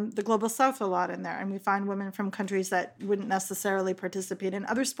from the global south a lot in there. And we find women from countries that wouldn't necessarily participate in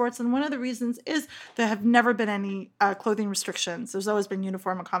other sports. And one of the reasons is there have never been any clothing restrictions. There's always been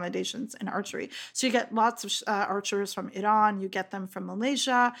uniform accommodations in archery. So you get lots of archers from Iran. You get them from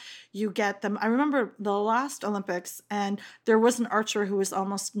Malaysia. You get them. I remember the last Olympics, and there was an archer who was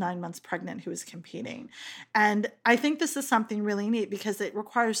almost 9 months pregnant who was competing. And I think this is something really neat because it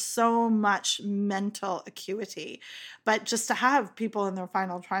requires so much mental acuity, but just to have people in their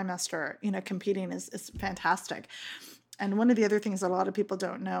final trimester, competing is fantastic. And one of the other things that a lot of people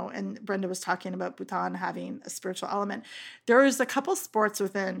don't know, and Brenda was talking about Bhutan having a spiritual element, there is a couple sports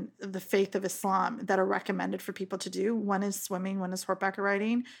within the faith of Islam that are recommended for people to do. One is swimming, one is horseback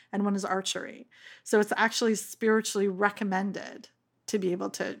riding, and one is archery. So it's actually spiritually recommended to be able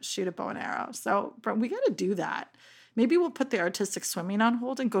to shoot a bow and arrow. So we got to do that. Maybe we'll put the artistic swimming on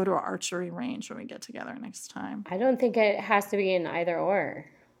hold and go to our archery range when we get together next time. I don't think it has to be an either or.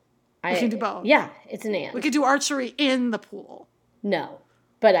 We can do both. Yeah, it's an and. We could do archery in the pool. No,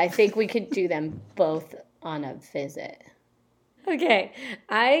 but I think we could do them both on a visit. Okay,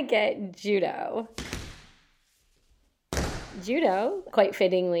 I get judo. Judo, quite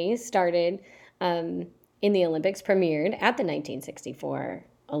fittingly, started in the Olympics, premiered at the 1964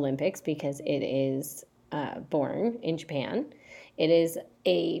 Olympics because it is born in Japan. It is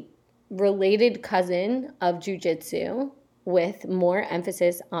a related cousin of jiu-jitsu with more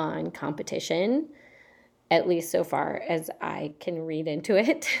emphasis on competition, at least so far as I can read into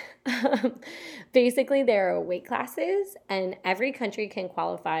it. Basically, there are weight classes, and every country can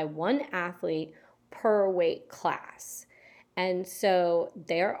qualify one athlete per weight class. And so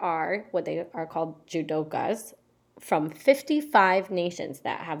there are what they are called judokas from 55 nations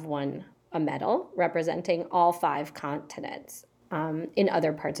that have won a medal representing all 5 continents. In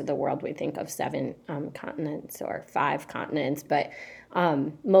other parts of the world, we think of 7 continents or 5 continents, but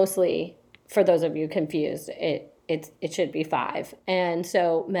mostly, for those of you confused, it should be 5. And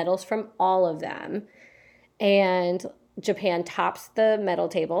so medals from all of them. And Japan tops the medal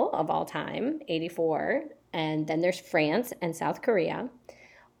table of all time, 84. And then there's France and South Korea.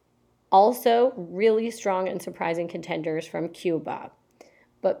 Also, really strong and surprising contenders from Cuba.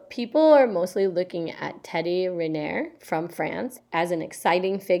 But people are mostly looking at Teddy Riner from France as an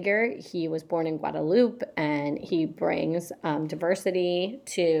exciting figure. He was born in Guadeloupe, and he brings diversity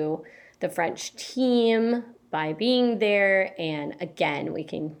to the French team by being there. And again, we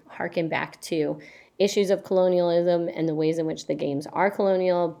can harken back to issues of colonialism and the ways in which the games are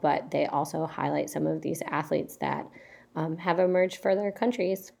colonial, but they also highlight some of these athletes that have emerged for their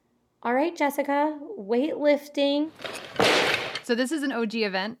countries. All right, Jessica, weightlifting. So this is an OG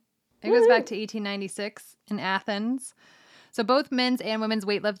event. It goes back to 1896 in Athens. So both men's and women's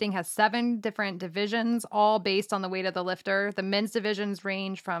weightlifting has 7 different divisions, all based on the weight of the lifter. The men's divisions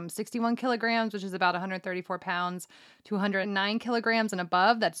range from 61 kilograms, which is about 134 pounds, to 109 kilograms and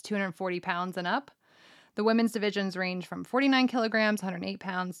above. That's 240 pounds and up. The women's divisions range from 49 kilograms, 108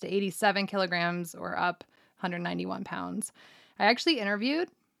 pounds, to 87 kilograms or up, 191 pounds. I actually interviewed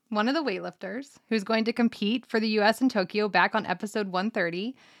one of the weightlifters who's going to compete for the U.S. in Tokyo back on episode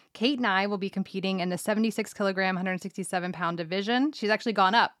 130. Kate Nye will be competing in the 76 kilogram, 167 pound division. She's actually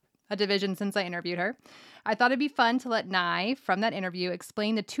gone up a division since I interviewed her. I thought it'd be fun to let Nye, from that interview,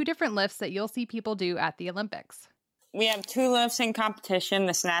 explain the 2 different lifts that you'll see people do at the Olympics. We have 2 lifts in competition,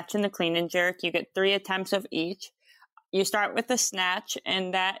 the snatch and the clean and jerk. You get 3 attempts of each. You start with the snatch,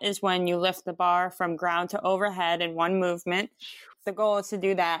 and that is when you lift the bar from ground to overhead in one movement. The goal is to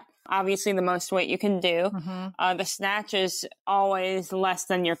do that, obviously, the most weight you can do. Mm-hmm. The snatch is always less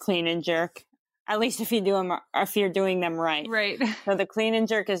than your clean and jerk, at least if you're doing them right. Right. So the clean and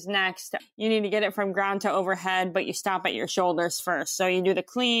jerk is next. You need to get it from ground to overhead, but you stop at your shoulders first. So you do the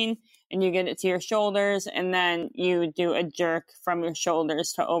clean, and you get it to your shoulders, and then you do a jerk from your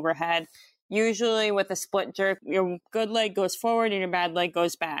shoulders to overhead. Usually with a split jerk, your good leg goes forward and your bad leg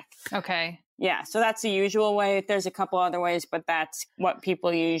goes back. Okay. Yeah, so that's the usual way. There's a couple other ways, but that's what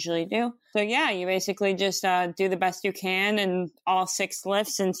people usually do. So yeah, you basically just do the best you can in all 6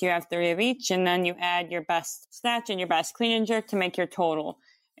 lifts, since you have 3 of each, and then you add your best snatch and your best clean and jerk to make your total.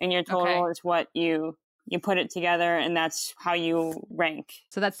 And your total is what you put it together, and that's how you rank.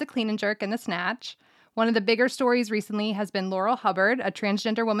 So that's the clean and jerk and the snatch. One of the bigger stories recently has been Laurel Hubbard, a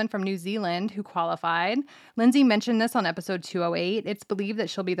transgender woman from New Zealand who qualified. Lindsay mentioned this on episode 208. It's believed that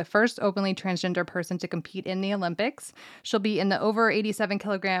she'll be the first openly transgender person to compete in the Olympics. She'll be in the over 87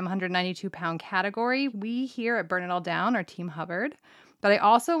 kilogram, 192 pound category. We here at Burn It All Down are Team Hubbard. But I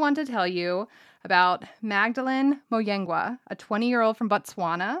also want to tell you about Magdalene Moyengwa, a 20-year-old from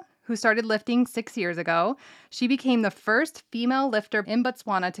Botswana who started lifting 6 years ago. She became the first female lifter in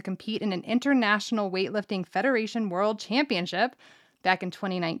Botswana to compete in an International Weightlifting Federation World Championship. Back in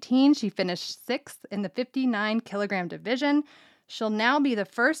 2019, she finished 6th in the 59 kilogram division. She'll now be the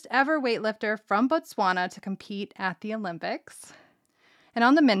first ever weightlifter from Botswana to compete at the Olympics. And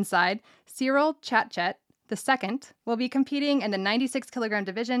on the men's side, Cyril Chatchet, the second, will be competing in the 96 kilogram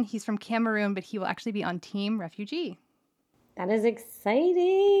division. He's from Cameroon, but he will actually be on Team Refugee. That is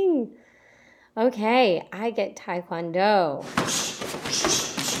exciting. Okay, I get Taekwondo.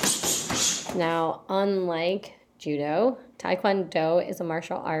 Now, unlike Judo, Taekwondo is a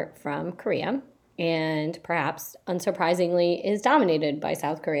martial art from Korea, and perhaps unsurprisingly is dominated by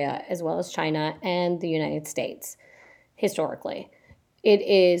South Korea as well as China and the United States historically. It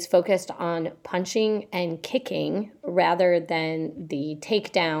is focused on punching and kicking rather than the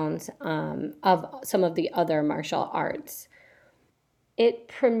takedowns of some of the other martial arts. It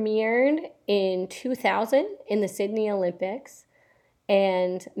premiered in 2000 in the Sydney Olympics,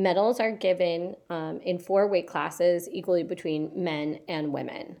 and medals are given in 4 weight classes equally between men and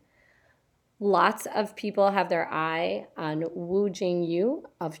women. Lots of people have their eye on Wu Jingyu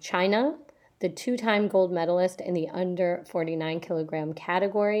of China, the 2-time gold medalist in the under 49 kilogram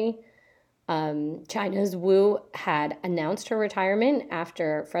category. China's Wu had announced her retirement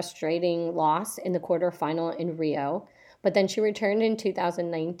after frustrating loss in the quarterfinal in Rio, But then she returned in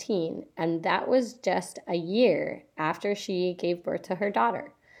 2019, and that was just a year after she gave birth to her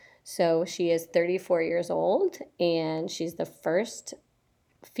daughter. So she is 34 years old, and she's the first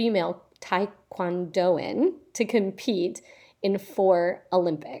female taekwondoan to compete in 4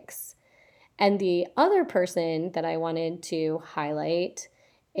 Olympics. And the other person that I wanted to highlight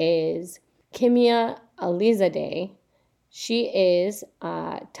is Kimia Alizadeh. She is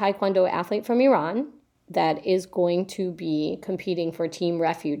a taekwondo athlete from Iran that is going to be competing for Team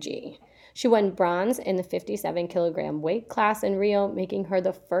Refugee. She won bronze in the 57 kilogram weight class in Rio, making her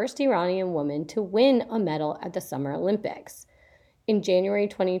the first Iranian woman to win a medal at the Summer Olympics. In January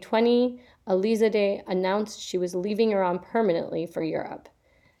 2020, Alizadeh announced she was leaving Iran permanently for Europe.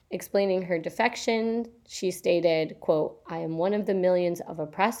 Explaining her defection, she stated, quote, "I am one of the millions of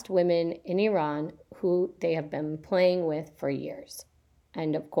oppressed women in Iran who they have been playing with for years."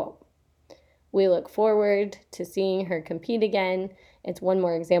 End of quote. We look forward to seeing her compete again. It's one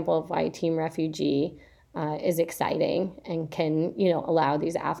more example of why Team Refugee is exciting and can, allow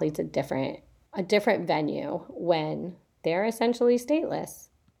these athletes a different venue when they're essentially stateless.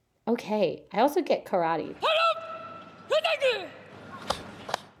 Okay, I also get karate.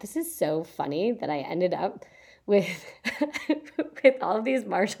 This is so funny that I ended up with all of these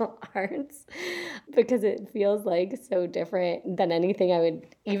martial arts because it feels like so different than anything I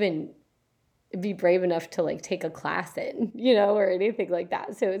would even be brave enough to take a class in, or anything like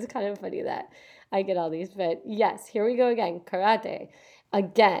that. So it's kind of funny that I get all these. But yes, here we go again, karate.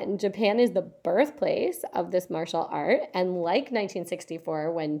 Again, Japan is the birthplace of this martial art. And like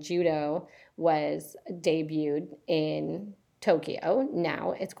 1964, when judo was debuted in Tokyo,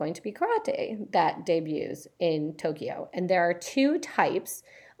 now it's going to be karate that debuts in Tokyo. And there are 2 types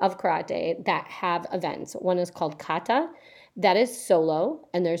of karate that have events. One is called kata. That is solo,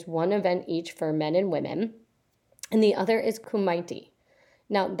 and there's 1 event each for men and women. And the other is kumaiti.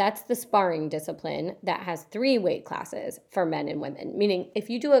 Now, that's the sparring discipline that has 3 weight classes for men and women, meaning if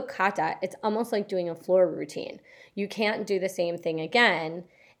you do a kata, it's almost like doing a floor routine. You can't do the same thing again,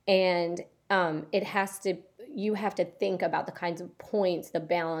 and you have to think about the kinds of points, the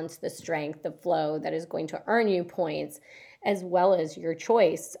balance, the strength, the flow that is going to earn you points, as well as your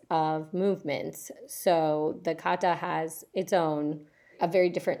choice of movements. So the kata has a very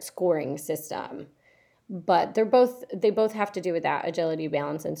different scoring system. But they both have to do with that agility,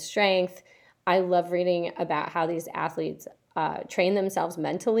 balance, and strength. I love reading about how these athletes train themselves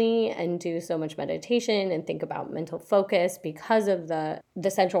mentally and do so much meditation and think about mental focus because of the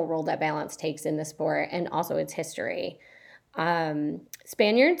central role that balance takes in the sport and also its history.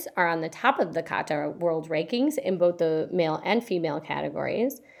 Spaniards are on the top of the kata world rankings in both the male and female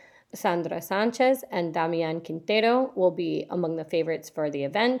categories. Sandra Sanchez and Damian Quintero will be among the favorites for the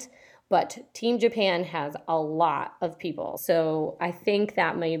event, but Team Japan has a lot of people. So I think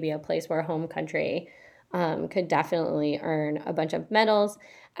that may be a place where home country could definitely earn a bunch of medals.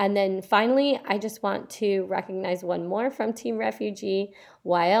 And then finally, I just want to recognize one more from Team Refugee.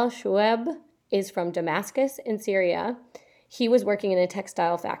 Wael Shueb is from Damascus in Syria. He was working in a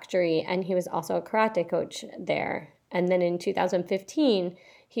textile factory, and he was also a karate coach there. And then in 2015,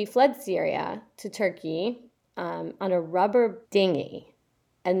 he fled Syria to Turkey on a rubber dinghy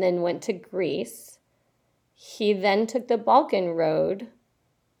and then went to Greece. He then took the Balkan Road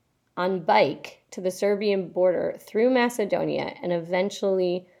on bike to the Serbian border through Macedonia and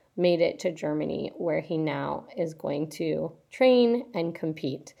eventually made it to Germany, where he now is going to train and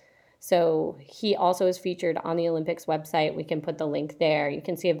compete. So he also is featured on the Olympics website. We can put the link there. You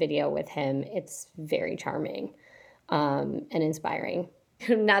can see a video with him. It's very charming and inspiring.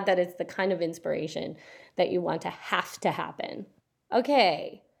 Not that it's the kind of inspiration that you want to have to happen.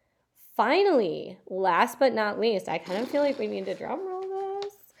 Okay, finally, last but not least, I kind of feel like we need to drum roll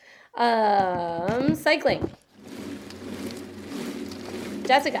this. Cycling.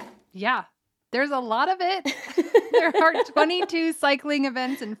 Jessica. Yeah, there's a lot of it. There are 22 cycling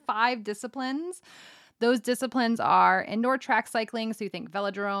events in 5 disciplines. Those disciplines are indoor track cycling, so you think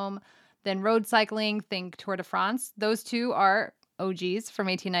velodrome, then road cycling, think Tour de France. Those 2 are OGs from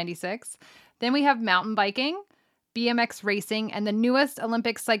 1896. Then we have mountain biking, BMX racing, and the newest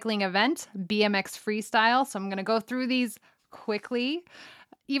Olympic cycling event, BMX freestyle. So I'm going to go through these quickly,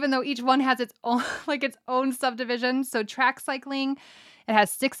 even though each one has its own subdivision. So track cycling, it has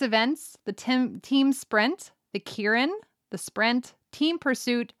 6 events: the team sprint, the Keirin, the sprint, team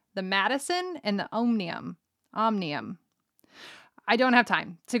pursuit, the Madison, and the Omnium. I don't have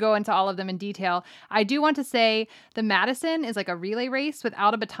time to go into all of them in detail. I do want to say the Madison is like a relay race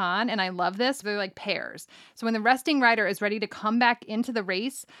without a baton, and I love this. They're like pairs. So when the resting rider is ready to come back into the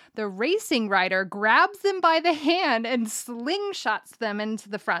race, the racing rider grabs them by the hand and slingshots them into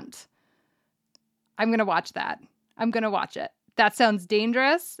the front. I'm going to watch that. I'm going to watch it. That sounds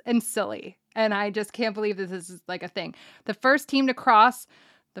dangerous and silly, and I just can't believe this is like a thing. The first team to cross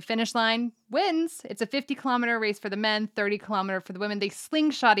the finish line wins. It's a 50-kilometer race for the men, 30-kilometer for the women. They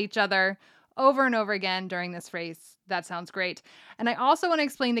slingshot each other over and over again during this race. That sounds great. And I also want to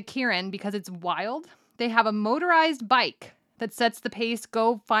explain the Keirin because it's wild. They have a motorized bike that sets the pace.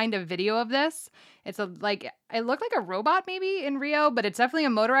 Go find a video of this. It looked like a robot maybe in Rio, but it's definitely a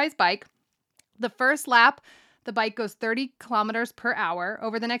motorized bike. The first lap, the bike goes 30 kilometers per hour.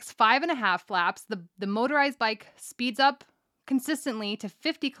 Over the next 5.5 laps, the motorized bike speeds up consistently to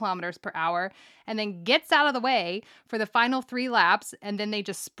 50 kilometers per hour and then gets out of the way for the final 3 laps, and then they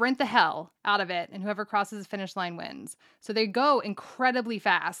just sprint the hell out of it, and whoever crosses the finish line wins. So they go incredibly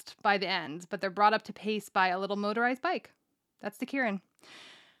fast by the end, but they're brought up to pace by a little motorized bike. That's the Keirin.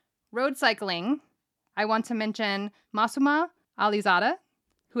 Road cycling, I want to mention Masuma Alizadeh,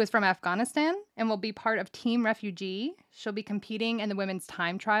 who is from Afghanistan and will be part of Team Refugee. She'll be competing in the women's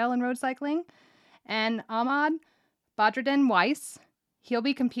time trial in road cycling. And Ahmad Badruddin Weiss, he'll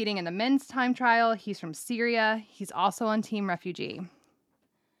be competing in the men's time trial. He's from Syria. He's also on Team Refugee.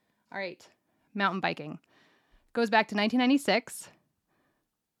 All right, mountain biking. Goes back to 1996.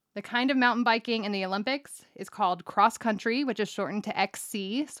 The kind of mountain biking in the Olympics is called cross country, which is shortened to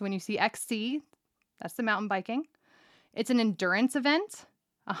XC. So when you see XC, that's the mountain biking. It's an endurance event.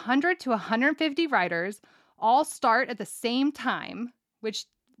 100 to 150 riders all start at the same time, which,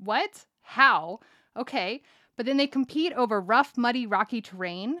 what? How? Okay. But then they compete over rough, muddy, rocky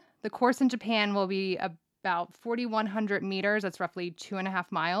terrain. The course in Japan will be about 4,100 meters. That's roughly 2.5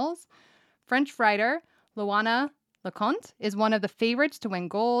 miles. French rider Loana Leconte is one of the favorites to win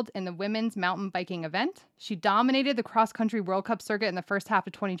gold in the women's mountain biking event. She dominated the cross-country World Cup circuit in the first half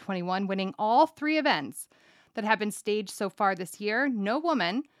of 2021, winning all 3 events that have been staged so far this year. No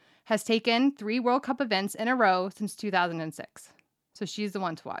woman has taken 3 World Cup events in a row since 2006. So she's the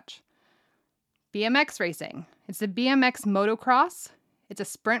one to watch. BMX racing. It's the BMX motocross. It's a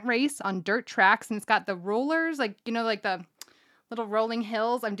sprint race on dirt tracks, and it's got the rollers, like the little rolling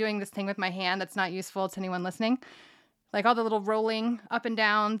hills. I'm doing this thing with my hand that's not useful to anyone listening. Like all the little rolling up and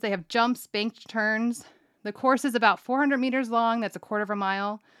downs. They have jumps, banked turns. The course is about 400 meters long. That's a quarter of a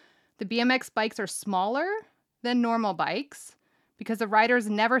mile. The BMX bikes are smaller than normal bikes because the riders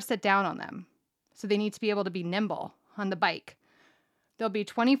never sit down on them. So they need to be able to be nimble on the bike. There'll be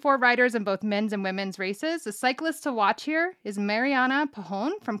 24 riders in both men's and women's races. The cyclist to watch here is Mariana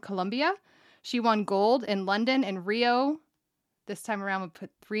Pajon from Colombia. She won gold in London and Rio. This time around, we'll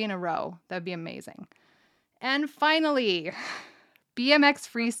put 3 in a row. That would be amazing. And finally, BMX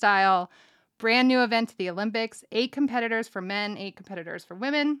freestyle, brand new event to the Olympics. 8 competitors for men, 8 competitors for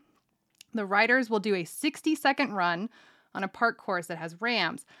women. The riders will do a 60-second run on a park course that has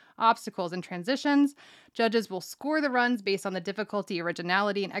ramps, obstacles, and transitions. Judges will score the runs based on the difficulty,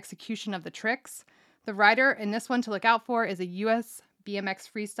 originality, and execution of the tricks. The rider in this one to look out for is a U.S. BMX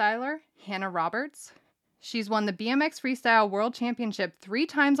freestyler, Hannah Roberts. She's won the BMX Freestyle World Championship 3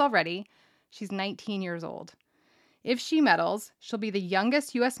 times already. She's 19 years old. If she medals, she'll be the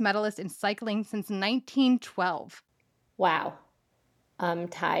youngest U.S. medalist in cycling since 1912. Wow. I'm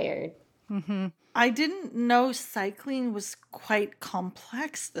tired. Mm-hmm. I didn't know cycling was quite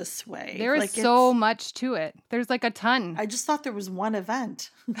complex this way. There is so much to it. There's like a ton. I just thought there was one event.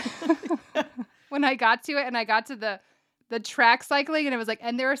 When I got to it and I got to the track cycling and it was like,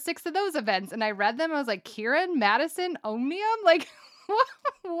 and there are 6 of those events. And I read them. I was like, Keirin, Madison, Omnium? Like,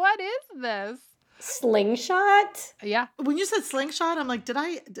 what is this? Slingshot? Yeah. When you said slingshot, I'm like, am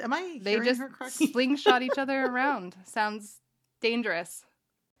I They hearing just her correctly? slingshot each other around. Sounds dangerous.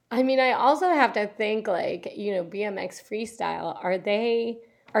 I mean, I also have to think BMX freestyle, are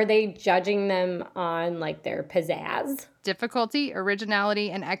they judging them on like their pizzazz? Difficulty,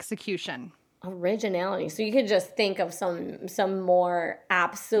 originality, and execution. Originality. So you could just think of some more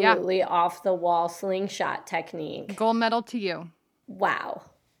absolutely off the wall slingshot technique. Gold medal to you. Wow.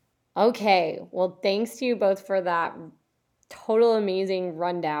 Okay. Well, thanks to you both for that total amazing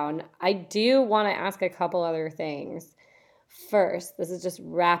rundown. I do want to ask a couple other things. First, this is just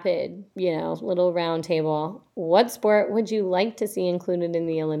rapid, little round table. What sport would you like to see included in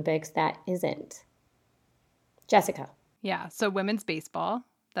the Olympics that isn't? Jessica. Yeah, so women's baseball.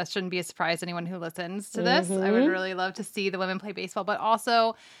 That shouldn't be a surprise to anyone who listens to this. I would really love to see the women play baseball, but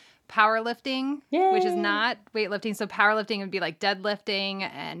also powerlifting, which is Yay. not weightlifting. So powerlifting would be like deadlifting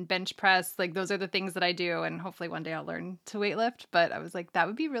and bench press. Like those are the things that I do. And hopefully one day I'll learn to weightlift. But I was like, that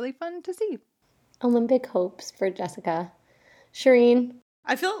would be really fun to see. Olympic hopes for Jessica. Shireen.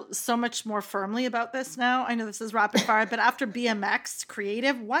 I feel so much more firmly about this now. I know this is rapid fire, but after BMX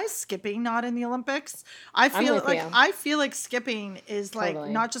creative, why is skipping not in the Olympics? I feel like skipping is like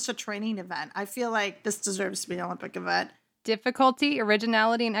Totally. not just a training event. I feel like this deserves to be an Olympic event. Difficulty,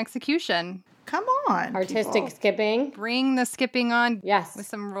 originality, and execution. Come on. Artistic people. skipping. Bring the skipping on Yes. with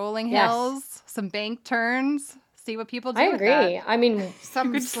some rolling Yes. hills, some bank turns. See what people do I with agree. that. I mean,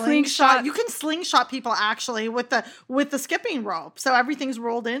 Some could slingshot. slingshot. You can slingshot people actually with the skipping rope. So everything's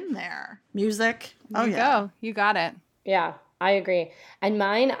rolled in there. Music. There you go. You got it. yeah, I agree. And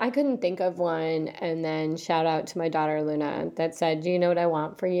mine, I couldn't think of one. And then shout out to my daughter, Luna, that said, do you know what I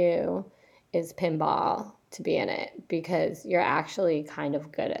want for you is pinball to be in it because you're actually kind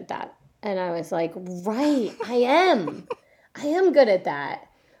of good at that. And I was like, right, I am. I am good at that.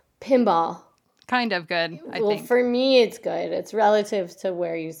 Pinball. Kind of good, I Well, think. for me, it's good. It's relative to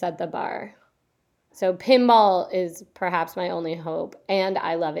where you set the bar. So pinball is perhaps my only hope, and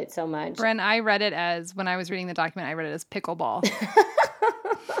I love it so much. Bren, I read it as, when I was reading the document, I read it as pickleball.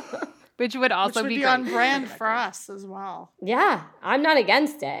 Which would also Which would be great. on brand for us as well. Yeah, I'm not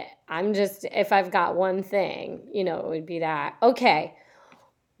against it. I'm just, if I've got one thing, it would be that. Okay,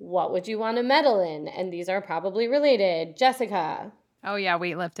 what would you want to medal in? And these are probably related. Jessica. Oh, yeah,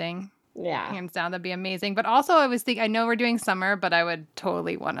 weightlifting. Yeah. Hands down, that'd be amazing. But also, I was thinking, I know we're doing summer, but I would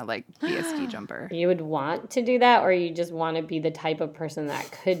totally want to be a ski jumper. You would want to do that, or you just want to be the type of person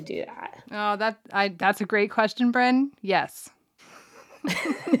that could do that? Oh, that's a great question, Bren. Yes.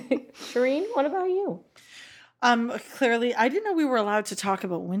 Shireen, what about you? Clearly, I didn't know we were allowed to talk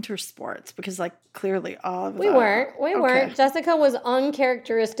about winter sports because, clearly, all of We that- weren't. We Okay. weren't. Jessica was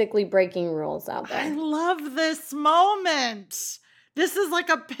uncharacteristically breaking rules out I there. love this moment. This is like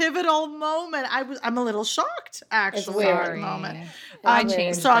a pivotal moment. I'm a little shocked, actually, weird. at the Sorry. moment. I It's weird.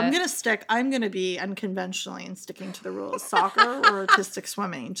 changed So I'm it. I'm gonna be unconventionally and sticking to the rules: soccer or artistic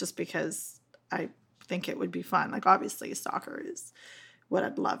swimming, just because I think it would be fun. Like obviously, soccer is what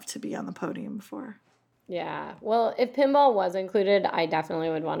I'd love to be on the podium for. Yeah. Well, if pinball was included, I definitely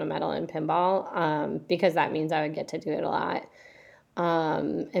would want to medal in pinball because that means I would get to do it a lot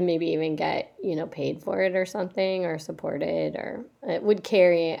and maybe even get, paid for it or something or supported or it would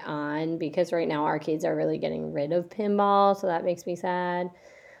carry it on because right now arcades are really getting rid of pinball. So that makes me sad.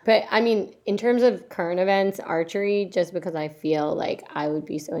 But I mean, in terms of current events, archery, just because I feel like I would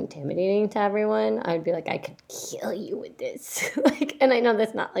be so intimidating to everyone, I would be like, I could kill you with this. And I know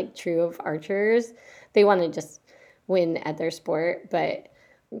that's not true of archers. They want to just win at their sport, but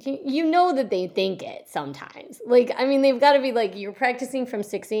you know that they think it sometimes. They've got to be you're practicing from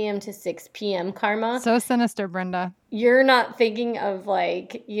 6 a.m. to 6 p.m. karma. So sinister, Brenda. You're not thinking of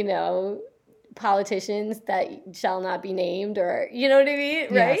politicians that shall not be named or, you know what I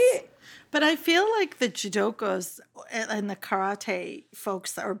mean? Right? Yes. But I feel like the judokos and the karate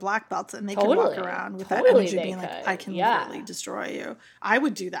folks that are black belts and they can Totally. walk around with Totally that energy they being like, could. I can Yeah. literally destroy you. I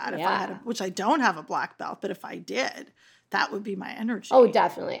would do that if I had, Yeah. which I don't have a black belt, but if I did, that would be my energy. Oh,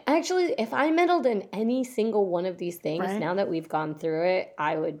 definitely. Actually, if I meddled in any single one of these things, Right. now that we've gone through it,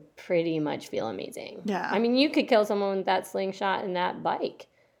 I would pretty much feel amazing. Yeah. I mean, you could kill someone with that slingshot and that bike.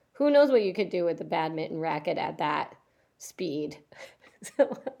 Who knows what you could do with a badminton racket at that speed?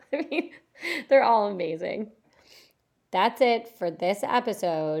 So, they're all amazing. That's it for this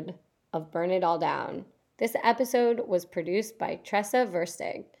episode of Burn It All Down. This episode was produced by Tressa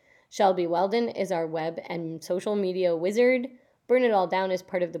Verstig. Shelby Weldon is our web and social media wizard. Burn It All Down is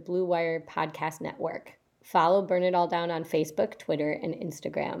part of the Blue Wire Podcast Network. Follow Burn It All Down on Facebook, Twitter, and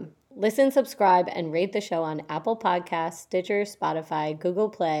Instagram. Listen, subscribe, and rate the show on Apple Podcasts, Stitcher, Spotify, Google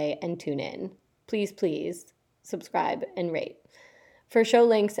Play, and TuneIn. Please subscribe and rate. For show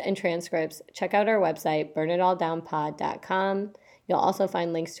links and transcripts, check out our website, burnitalldownpod.com. You'll also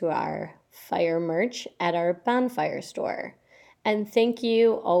find links to our fire merch at our bonfire store. And thank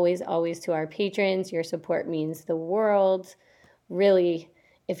you always to our patrons. Your support means the world. Really,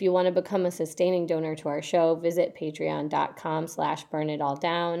 if you want to become a sustaining donor to our show, visit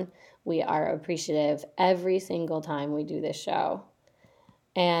patreon.com/burnitalldown. We are appreciative every single time we do this show.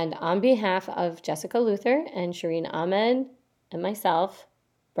 And on behalf of Jessica Luther and Shireen Ahmed and myself,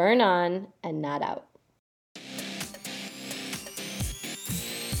 burn on and not out.